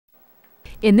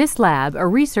In this lab, a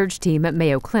research team at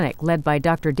Mayo Clinic, led by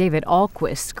Dr. David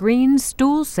Ahlquist, screens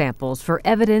stool samples for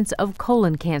evidence of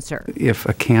colon cancer. If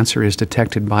a cancer is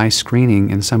detected by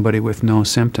screening in somebody with no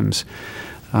symptoms,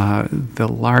 the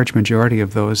large majority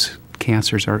of those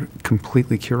cancers are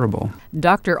completely curable.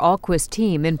 Dr. Ahlquist's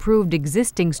team improved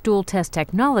existing stool test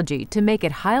technology to make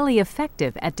it highly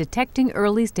effective at detecting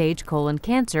early-stage colon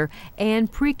cancer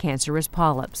and precancerous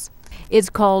polyps. It's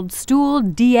called stool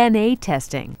DNA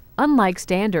testing. Unlike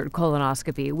standard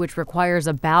colonoscopy, which requires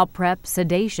a bowel prep,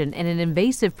 sedation, and an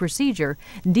invasive procedure,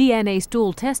 DNA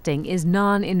stool testing is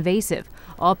non-invasive.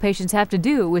 All patients have to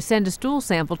do is send a stool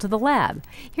sample to the lab.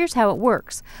 Here's how it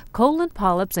works. Colon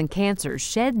polyps and cancers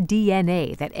shed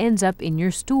DNA that ends up in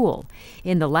your stool.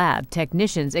 In the lab,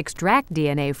 technicians extract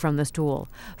DNA from the stool.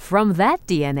 From that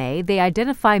DNA, they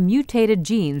identify mutated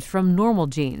genes from normal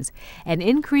genes. An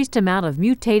increased amount of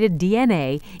mutated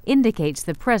DNA indicates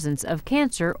the presence of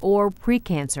cancer or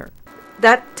precancer.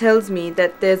 That tells me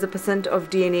that there's a percent of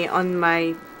DNA on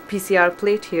my PCR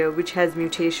plate here which has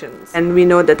mutations, and we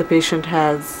know that the patient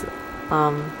has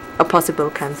a possible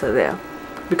cancer there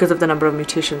because of the number of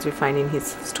mutations we find in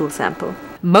his stool sample.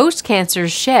 Most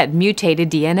cancers shed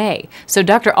mutated DNA, so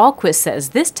Dr. Ahlquist says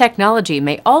this technology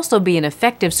may also be an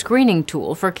effective screening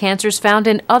tool for cancers found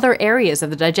in other areas of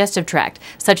the digestive tract,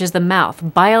 such as the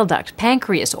mouth, bile duct,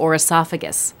 pancreas, or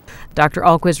esophagus. Dr.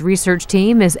 Ahlquist's research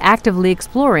team is actively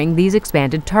exploring these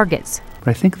expanded targets. But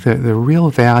I think the real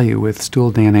value with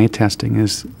stool DNA testing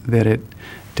is that it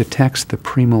detects the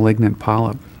premalignant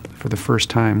polyp for the first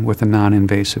time with a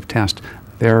non-invasive test,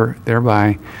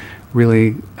 thereby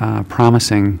really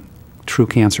promising true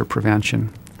cancer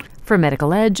prevention. For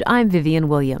Medical Edge, I'm Vivian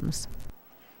Williams.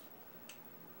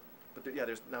 But yeah,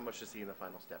 there's not much to see in the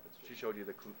final step. She showed you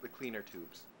the cleaner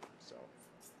tubes. So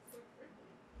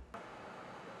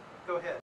go ahead.